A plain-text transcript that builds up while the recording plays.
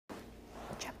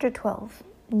Chapter 12.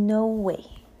 No way.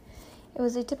 It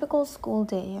was a typical school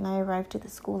day and I arrived to the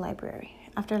school library.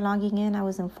 After logging in, I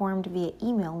was informed via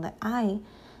email that I,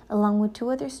 along with 2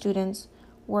 other students,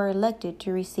 were elected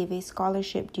to receive a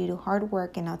scholarship due to hard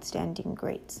work and outstanding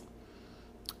grades.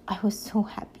 I was so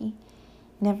happy.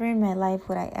 Never in my life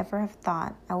would I ever have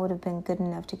thought I would have been good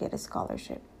enough to get a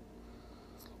scholarship.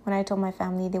 When I told my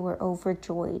family, they were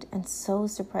overjoyed and so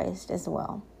surprised as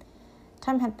well.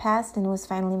 Time had passed and it was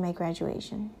finally my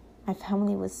graduation. My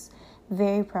family was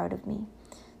very proud of me.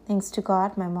 Thanks to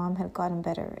God, my mom had gotten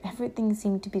better. Everything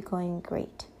seemed to be going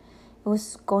great. It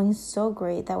was going so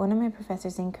great that one of my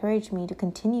professors encouraged me to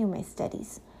continue my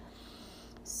studies.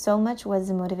 So much was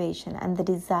the motivation and the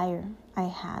desire I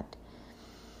had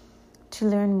to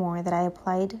learn more that I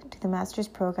applied to the master's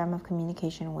program of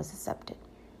communication and was accepted.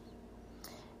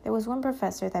 There was one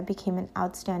professor that became an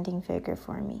outstanding figure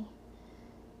for me.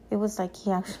 It was like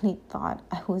he actually thought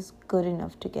I was good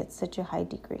enough to get such a high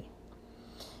degree.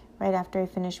 Right after I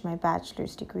finished my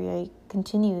bachelor's degree, I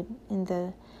continued in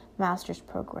the master's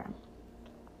program.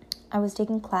 I was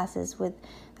taking classes with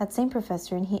that same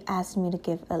professor and he asked me to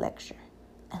give a lecture.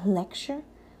 A lecture?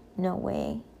 No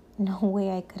way. No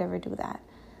way I could ever do that.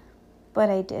 But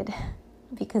I did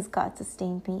because God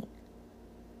sustained me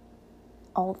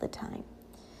all the time.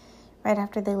 Right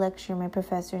after the lecture, my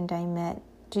professor and I met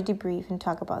to debrief and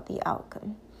talk about the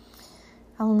outcome.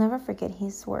 I will never forget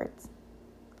his words.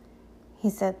 He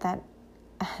said that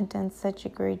I had done such a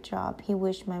great job. He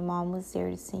wished my mom was there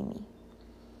to see me.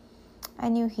 I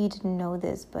knew he didn't know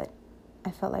this, but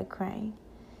I felt like crying.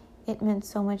 It meant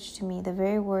so much to me. The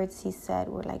very words he said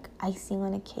were like icing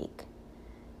on a cake.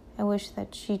 I wish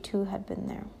that she too had been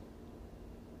there.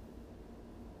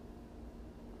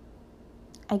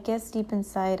 I guess deep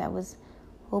inside I was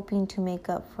hoping to make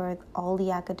up for all the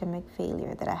academic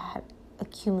failure that I had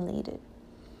accumulated.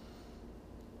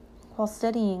 While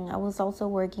studying, I was also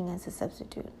working as a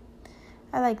substitute.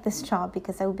 I liked this job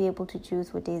because I would be able to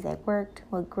choose what days I worked,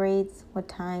 what grades, what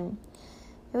time.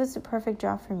 It was the perfect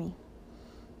job for me.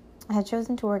 I had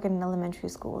chosen to work at an elementary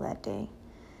school that day.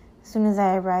 As soon as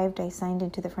I arrived, I signed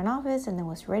into the front office and then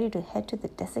was ready to head to the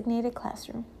designated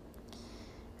classroom.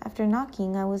 After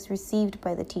knocking, I was received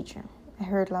by the teacher. I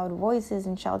heard loud voices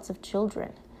and shouts of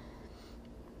children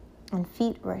and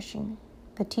feet rushing.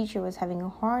 The teacher was having a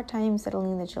hard time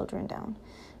settling the children down,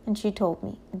 and she told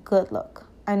me, "Good luck.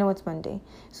 I know it's Monday,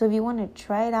 so if you want to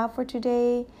try it out for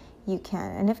today, you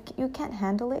can. And if you can't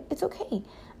handle it, it's okay.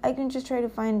 I can just try to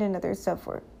find another sub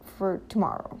for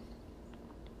tomorrow."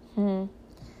 Well,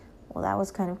 that was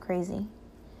kind of crazy.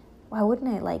 Why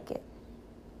wouldn't I like it?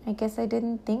 I guess I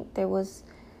didn't think there was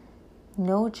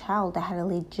no child that had a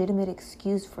legitimate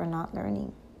excuse for not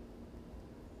learning.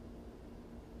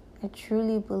 I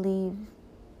truly believe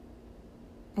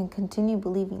and continue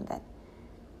believing that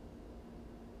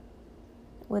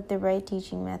with the right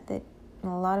teaching method and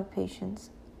a lot of patience,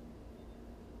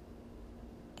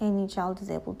 any child is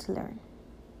able to learn.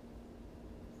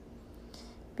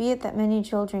 Be it that many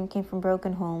children came from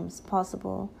broken homes,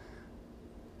 possible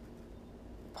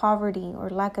poverty or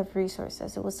lack of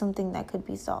resources, it was something that could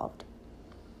be solved.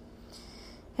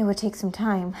 It would take some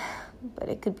time, but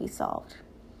it could be solved.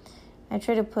 I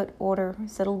tried to put order,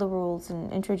 settle the rules,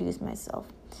 and introduce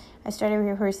myself. I started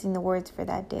rehearsing the words for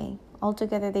that day.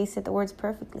 Altogether, they said the words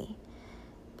perfectly.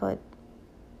 But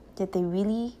did they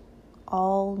really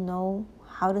all know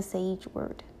how to say each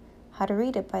word, how to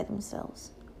read it by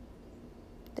themselves?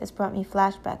 This brought me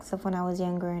flashbacks of when I was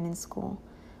younger and in school.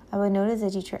 I would notice the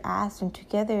teacher asked, and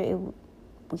together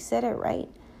we said it right.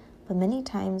 But many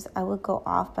times I would go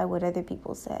off by what other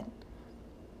people said.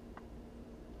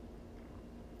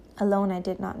 Alone, I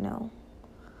did not know.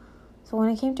 So when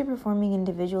it came to performing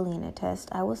individually in a test,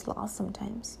 I was lost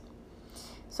sometimes.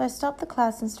 So I stopped the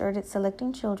class and started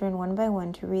selecting children one by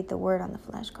one to read the word on the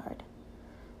flashcard.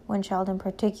 One child in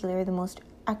particular, the most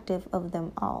active of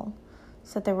them all,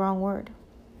 said the wrong word.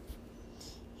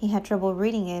 He had trouble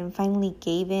reading it and finally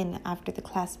gave in after the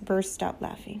class burst out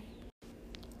laughing.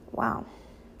 Wow,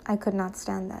 I could not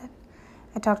stand that.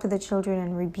 I talked to the children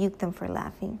and rebuked them for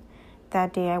laughing.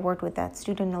 That day I worked with that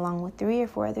student along with 3 or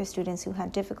 4 other students who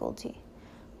had difficulty.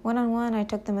 One-on-one, I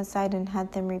took them aside and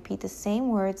had them repeat the same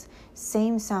words,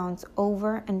 same sounds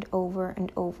over and over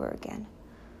and over again.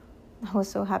 I was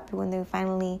so happy when they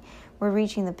finally were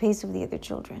reaching the pace of the other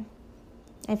children.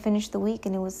 I finished the week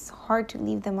and it was hard to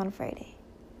leave them on Friday.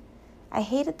 I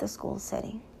hated the school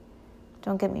setting.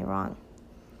 Don't get me wrong.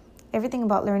 Everything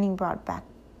about learning brought back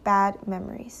bad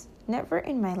memories. Never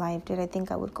in my life did I think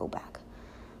I would go back.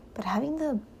 But having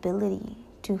the ability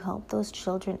to help those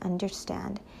children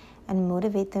understand and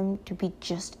motivate them to be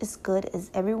just as good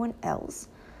as everyone else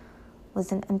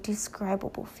was an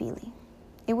indescribable feeling.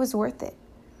 It was worth it.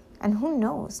 And who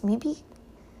knows, maybe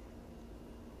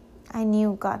I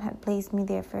knew God had placed me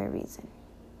there for a reason.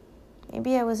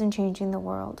 Maybe I wasn't changing the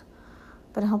world,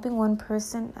 but helping one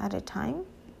person at a time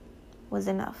was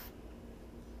enough.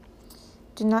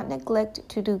 Do not neglect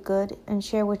to do good and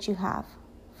share what you have,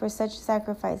 for such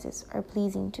sacrifices are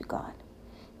pleasing to God.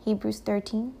 Hebrews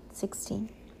 13:16.